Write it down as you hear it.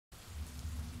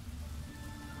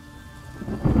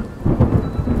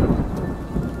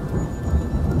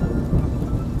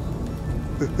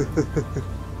Oh,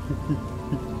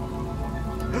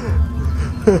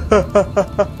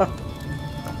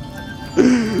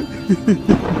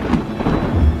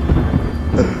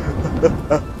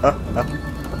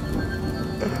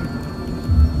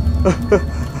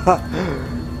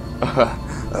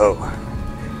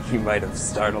 you might have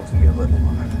startled me a little.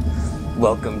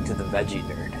 Welcome to the Veggie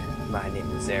Nerd. My name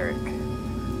is Eric.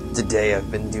 Today I've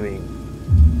been doing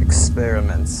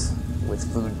experiments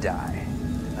with food dye,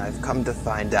 and I've come to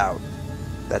find out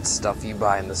that stuff you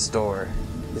buy in the store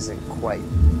isn't quite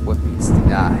what meets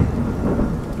the eye.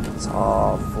 It's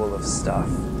all full of stuff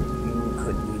that you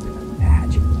couldn't even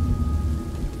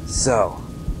imagine. So,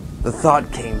 the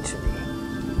thought came to me,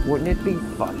 wouldn't it be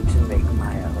fun to make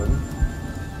my own?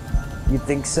 You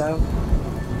think so?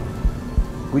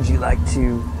 Would you like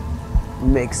to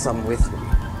make some with me?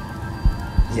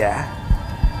 Yeah?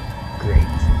 Great.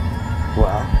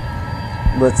 Well,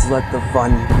 let's let the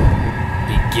fun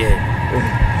begin.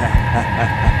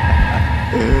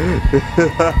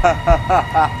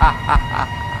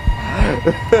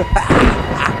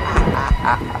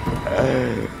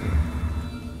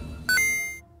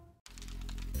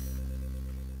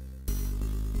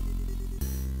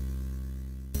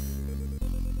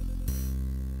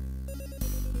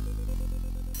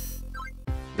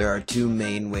 There are two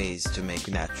main ways to make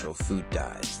natural food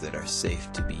dyes that are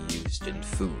safe to be used in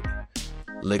food: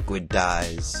 liquid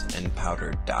dyes and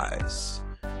powdered dyes.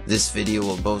 This video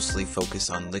will mostly focus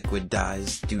on liquid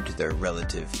dyes due to their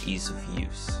relative ease of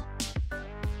use.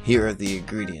 Here are the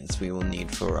ingredients we will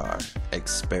need for our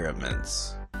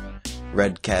experiments: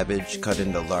 red cabbage cut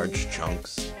into large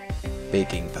chunks,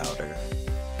 baking powder,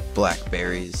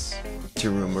 blackberries,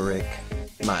 turmeric,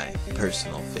 my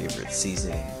personal favorite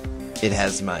seasoning. It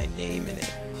has my name in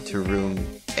it, Tarum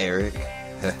Eric,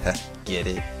 get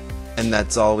it? And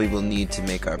that's all we will need to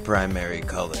make our primary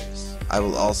colors. I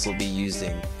will also be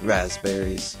using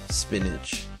raspberries,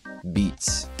 spinach,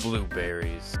 beets,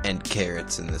 blueberries, and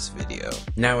carrots in this video.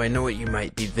 Now I know what you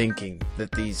might be thinking,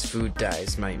 that these food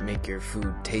dyes might make your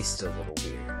food taste a little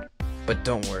weird. But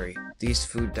don't worry, these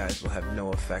food dyes will have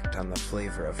no effect on the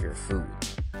flavor of your food.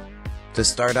 To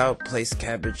start out, place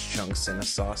cabbage chunks in a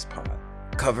sauce pot.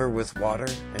 Cover with water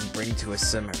and bring to a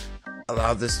simmer.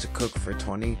 Allow this to cook for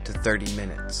 20 to 30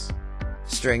 minutes.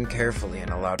 Strain carefully and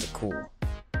allow to cool.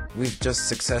 We've just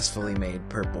successfully made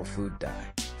purple food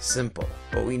dye. Simple,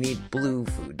 but we need blue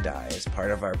food dye as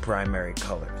part of our primary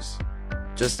colors.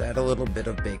 Just add a little bit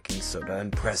of baking soda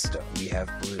and presto, we have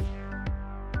blue.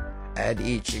 Add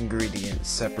each ingredient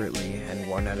separately and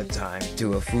one at a time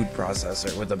to a food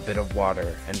processor with a bit of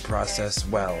water and process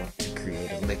well to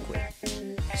create a liquid.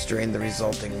 Strain the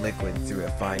resulting liquid through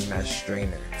a fine mesh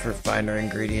strainer. For finer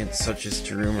ingredients such as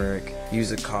turmeric,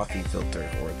 use a coffee filter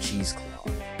or a cheesecloth.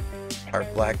 Our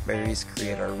blackberries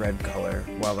create our red color,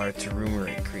 while our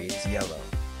turmeric creates yellow.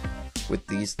 With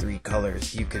these three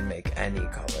colors, you can make any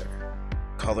color.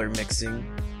 Color mixing: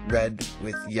 red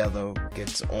with yellow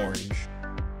gets orange,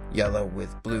 yellow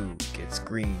with blue gets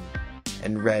green,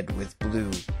 and red with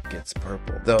blue gets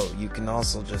purple. Though you can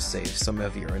also just save some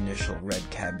of your initial red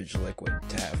cabbage liquid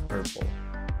to have purple.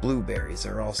 Blueberries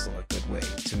are also a good way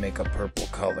to make a purple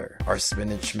color. Our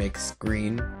spinach makes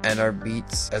green, and our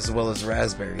beets as well as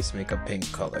raspberries make a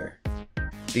pink color.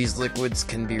 These liquids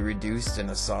can be reduced in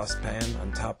a saucepan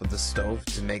on top of the stove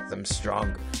to make them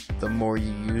stronger. The more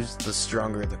you use, the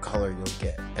stronger the color you'll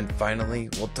get. And finally,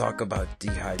 we'll talk about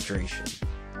dehydration.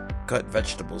 Cut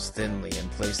vegetables thinly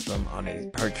and place them on a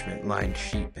parchment-lined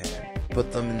sheet pan.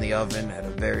 Put them in the oven at a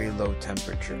very low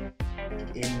temperature.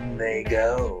 In they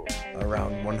go.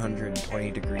 Around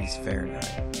 120 degrees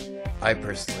Fahrenheit. I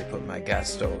personally put my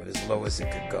gas stove as low as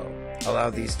it could go. Allow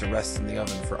these to rest in the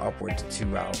oven for upward to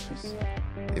 2 hours.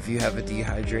 If you have a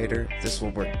dehydrator, this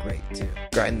will work great too.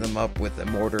 Grind them up with a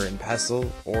mortar and pestle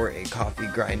or a coffee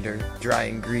grinder. Dry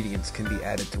ingredients can be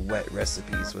added to wet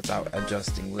recipes without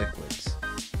adjusting liquids.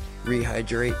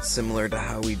 Rehydrate similar to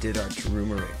how we did our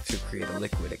turmeric to create a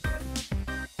liquid again.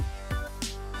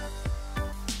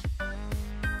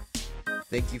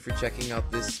 Thank you for checking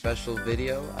out this special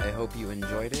video. I hope you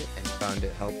enjoyed it and found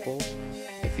it helpful.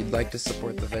 If you'd like to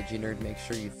support the Veggie Nerd, make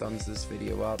sure you thumbs this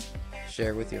video up,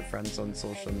 share with your friends on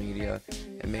social media,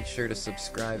 and make sure to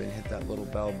subscribe and hit that little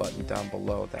bell button down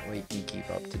below. That way you can keep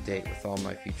up to date with all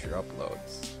my future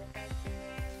uploads.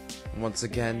 Once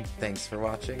again, thanks for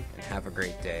watching and have a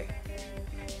great day.